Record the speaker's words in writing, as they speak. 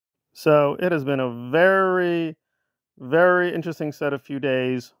So it has been a very, very interesting set of few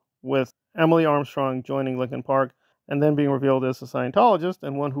days with Emily Armstrong joining Linkin Park and then being revealed as a Scientologist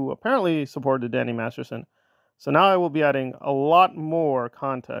and one who apparently supported Danny Masterson. So now I will be adding a lot more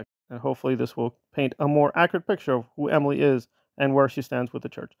context, and hopefully this will paint a more accurate picture of who Emily is and where she stands with the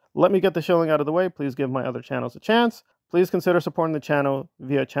church. Let me get the shilling out of the way. Please give my other channels a chance. Please consider supporting the channel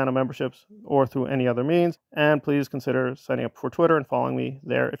via channel memberships or through any other means. And please consider signing up for Twitter and following me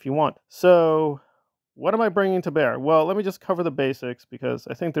there if you want. So what am I bringing to bear? Well, let me just cover the basics because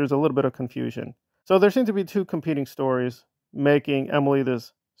I think there's a little bit of confusion. So there seem to be two competing stories making Emily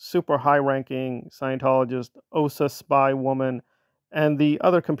this super high-ranking Scientologist, OSA spy woman, and the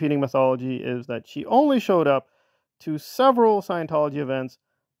other competing mythology is that she only showed up to several Scientology events,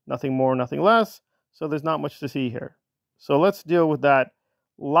 nothing more, nothing less, so there's not much to see here. So let's deal with that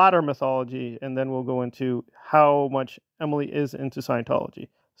latter mythology, and then we'll go into how much Emily is into Scientology.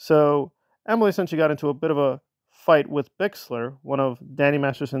 So Emily essentially got into a bit of a fight with Bixler, one of Danny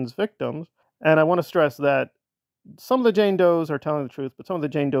Masterson's victims, and I want to stress that some of the Jane Does are telling the truth, but some of the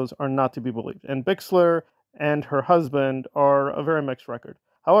Jane Does are not to be believed. And Bixler and her husband are a very mixed record.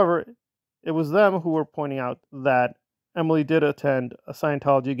 However, it was them who were pointing out that Emily did attend a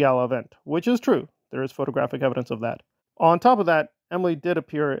Scientology gala event, which is true. There is photographic evidence of that. On top of that, Emily did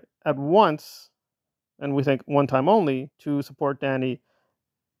appear at once, and we think one time only, to support Danny.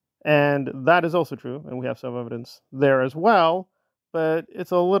 And that is also true, and we have some evidence there as well, but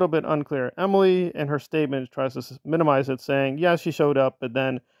it's a little bit unclear. Emily, in her statement, tries to minimize it, saying, yes, she showed up, but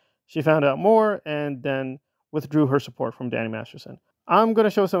then she found out more and then withdrew her support from Danny Masterson. I'm going to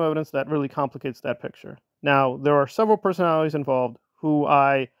show some evidence that really complicates that picture. Now, there are several personalities involved who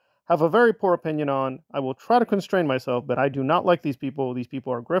I have a very poor opinion on. I will try to constrain myself, but I do not like these people. These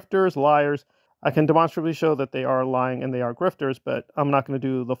people are grifters, liars. I can demonstrably show that they are lying and they are grifters, but I'm not going to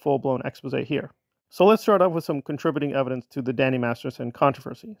do the full-blown expose here. So let's start off with some contributing evidence to the Danny Masterson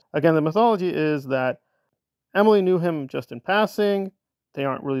controversy. Again, the mythology is that Emily knew him just in passing. They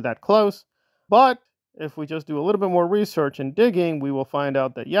aren't really that close. But if we just do a little bit more research and digging, we will find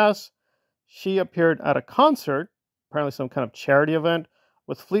out that yes, she appeared at a concert, apparently some kind of charity event,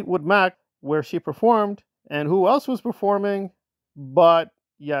 with Fleetwood Mac, where she performed. And who else was performing but,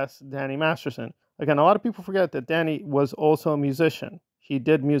 yes, Danny Masterson. Again, a lot of people forget that Danny was also a musician. He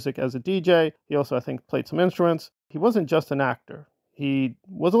did music as a DJ. He also, I think, played some instruments. He wasn't just an actor. He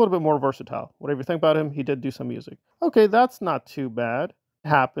was a little bit more versatile. Whatever you think about him, he did do some music. Okay, that's not too bad. It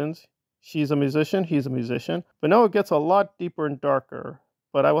happens. She's a musician. He's a musician. But no, it gets a lot deeper and darker.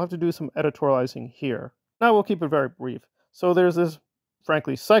 But I will have to do some editorializing here. Now we'll keep it very brief. So there's this,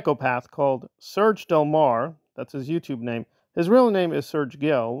 frankly, psychopath called Serge Delmar. That's his YouTube name. His real name is Serge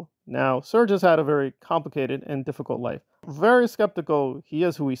Gill. Now, Serge has had a very complicated and difficult life. Very skeptical he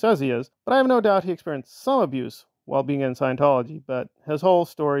is who he says he is, but I have no doubt he experienced some abuse while being in Scientology, but his whole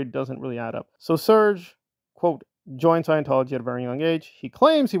story doesn't really add up. So Serge, quote, joined Scientology at a very young age. He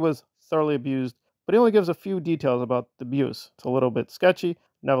claims he was thoroughly abused, but he only gives a few details about the abuse. It's a little bit sketchy.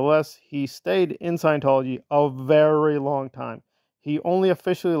 Nevertheless, he stayed in Scientology a very long time. He only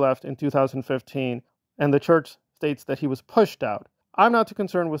officially left in 2015, and the church states that he was pushed out. I'm not too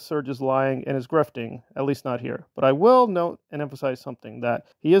concerned with Serge's lying and his grifting, at least not here. But I will note and emphasize something, that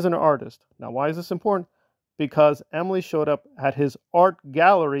he is an artist. Now, why is this important? Because Emily showed up at his art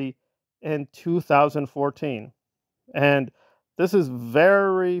gallery in 2014. And this is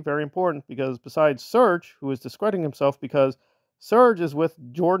very, very important because besides Serge, who is discrediting himself because Serge is with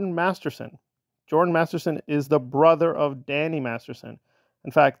Jordan Masterson. Jordan Masterson is the brother of Danny Masterson.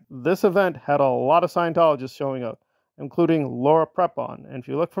 In fact, this event had a lot of Scientologists showing up, including Laura Prepon. And if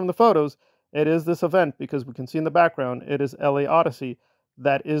you look from the photos, it is this event because we can see in the background, it is LA Odyssey.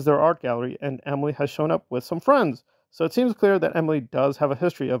 That is their art gallery, and Emily has shown up with some friends. So it seems clear that Emily does have a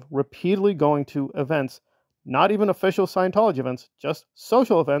history of repeatedly going to events, not even official Scientology events, just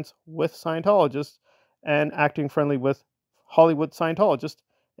social events with Scientologists and acting friendly with Hollywood Scientologists,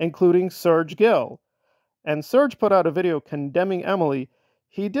 including Serge Gill. And Serge put out a video condemning Emily.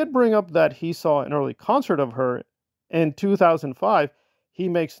 He did bring up that he saw an early concert of her in 2005. He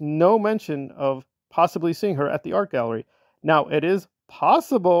makes no mention of possibly seeing her at the art gallery. Now, it is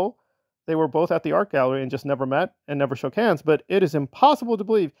possible they were both at the art gallery and just never met and never shook hands, but it is impossible to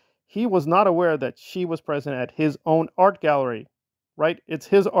believe he was not aware that she was present at his own art gallery, right? It's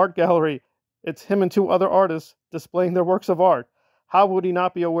his art gallery. It's him and two other artists displaying their works of art. How would he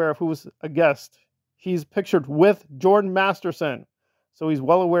not be aware of who was a guest? He's pictured with Jordan Masterson, so he's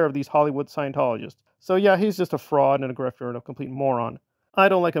well aware of these Hollywood Scientologists. So yeah, he's just a fraud and a grifter and a complete moron. I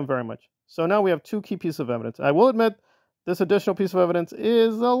don't like him very much. So now we have two key pieces of evidence. I will admit this additional piece of evidence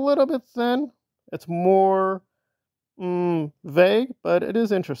is a little bit thin. It's more vague, but it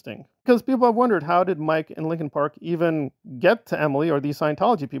is interesting. Because people have wondered, how did Mike and Linkin Park even get to Emily or these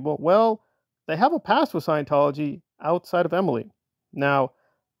Scientology people? Well, they have a past with Scientology outside of Emily. Now,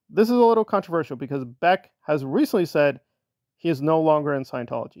 this is a little controversial because Beck has recently said he is no longer in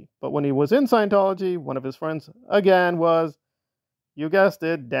Scientology. But when he was in Scientology, one of his friends, again, was, you guessed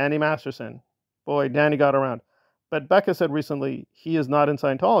it, Danny Masterson. Boy, Danny got around. But Beck has said recently he is not in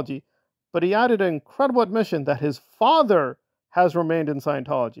Scientology, but he added an incredible admission that his father has remained in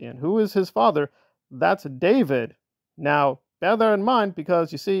Scientology. And who is his father? That's David. Now, bear that in mind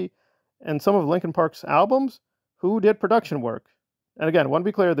because you see, in some of Linkin Park's albums, who did production work? And again, I want to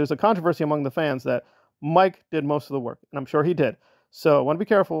be clear, there's a controversy among the fans that Mike did most of the work, and I'm sure he did. So I want to be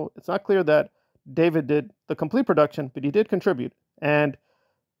careful. It's not clear that David did the complete production, but he did contribute, and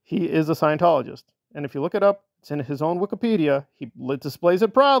he is a Scientologist. And if you look it up, it's in his own Wikipedia. He displays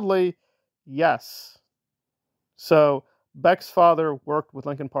it proudly. Yes. So Beck's father worked with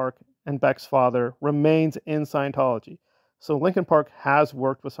Linkin Park, and Beck's father remains in Scientology. So Linkin Park has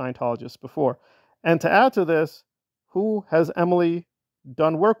worked with Scientologists before. And to add to this, who has Emily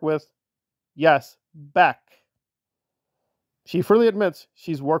done work with? Yes, Beck. She freely admits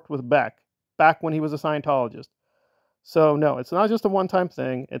she's worked with Beck back when he was a Scientologist. So no, it's not just a one-time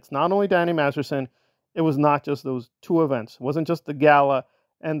thing. It's not only Danny Masterson. It was not just those two events. It wasn't just the gala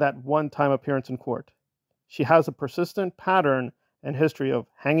and that one-time appearance in court. She has a persistent pattern and history of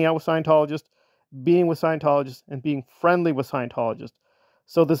hanging out with Scientologists, being with Scientologists, and being friendly with Scientologists.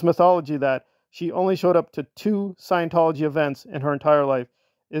 So this mythology that she only showed up to 2 Scientology events in her entire life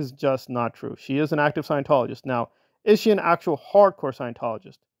is just not true. She is an active Scientologist. Now, is she an actual hardcore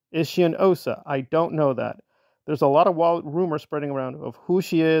Scientologist? Is she an OSA? I don't know that. There's a lot of wild rumors spreading around of who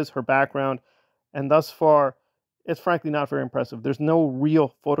she is, her background, and thus far, it's frankly not very impressive. There's no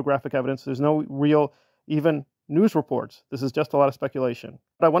real photographic evidence. There's no real even news reports. This is just a lot of speculation.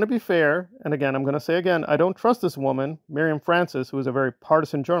 But I want to be fair, and again, I'm going to say again, I don't trust this woman, Miriam Francis, who is a very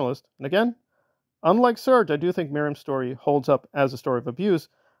partisan journalist. And again, unlike Serge, I do think Miriam's story holds up as a story of abuse,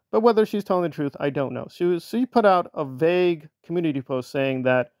 but whether she's telling the truth, I don't know. She put out a vague community post saying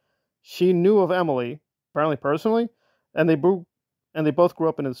that she knew of Emily, apparently personally, and they both grew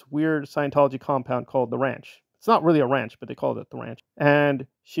up in this weird Scientology compound called The Ranch. It's not really a ranch, but they called it The Ranch. And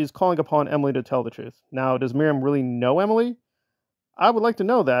she's calling upon Emily to tell the truth. Now, does Miriam really know Emily? I would like to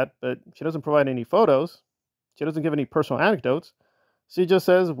know that, but she doesn't provide any photos. She doesn't give any personal anecdotes. She just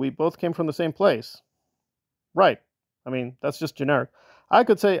says, we both came from the same place. Right. I mean, that's just generic. I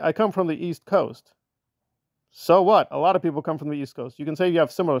could say, I come from the East Coast. So what? A lot of people come from the East Coast. You can say you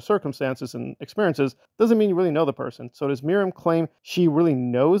have similar circumstances and experiences. Doesn't mean you really know the person. So does Miriam claim she really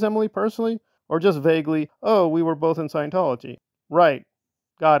knows Emily personally? Or just vaguely, oh, we were both in Scientology? Right.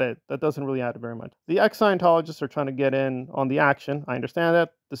 Got it. That doesn't really add very much. The ex-Scientologists are trying to get in on the action. I understand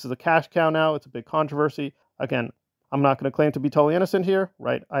that. This is a cash cow now. It's a big controversy. Again, I'm not going to claim to be totally innocent here,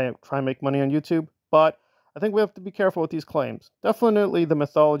 right? I try and make money on YouTube, but I think we have to be careful with these claims. Definitely the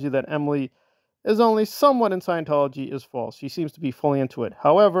mythology that Emily is only somewhat in Scientology is false. She seems to be fully into it.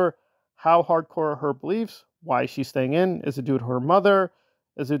 However, how hardcore are her beliefs? Why is she staying in? Is it due to her mother?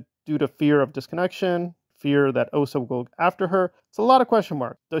 Is it due to fear of disconnection? Fear that OSA will go after her? It's a lot of question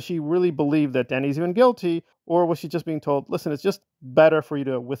marks. Does she really believe that Danny's even guilty? Or was she just being told, listen, it's just better for you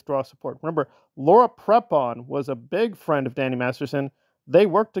to withdraw support? Remember, Laura Prepon was a big friend of Danny Masterson. They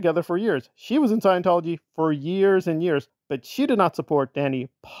worked together for years. She was in Scientology for years and years, but she did not support Danny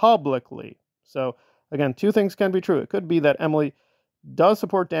publicly. So again, two things can be true. It could be that Emily does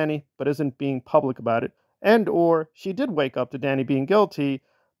support Danny, but isn't being public about it. And or she did wake up to Danny being guilty,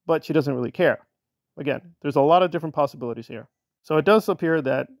 but she doesn't really care. Again, there's a lot of different possibilities here. So it does appear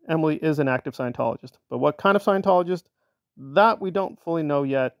that Emily is an active Scientologist. But what kind of Scientologist? That we don't fully know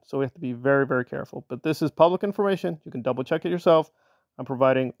yet, so we have to be very, very careful. But this is public information. You can double check it yourself. I'm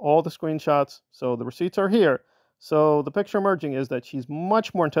providing all the screenshots, so the receipts are here. So the picture emerging is that she's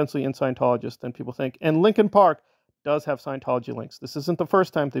much more intensely in Scientologist than people think. And Linkin Park does have Scientology links. This isn't the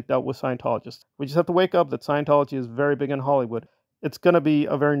first time they've dealt with Scientologists. We just have to wake up that Scientology is very big in Hollywood. It's going to be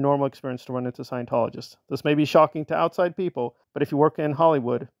a very normal experience to run into Scientologists. This may be shocking to outside people, but if you work in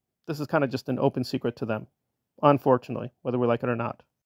Hollywood, this is kind of just an open secret to them, unfortunately, whether we like it or not.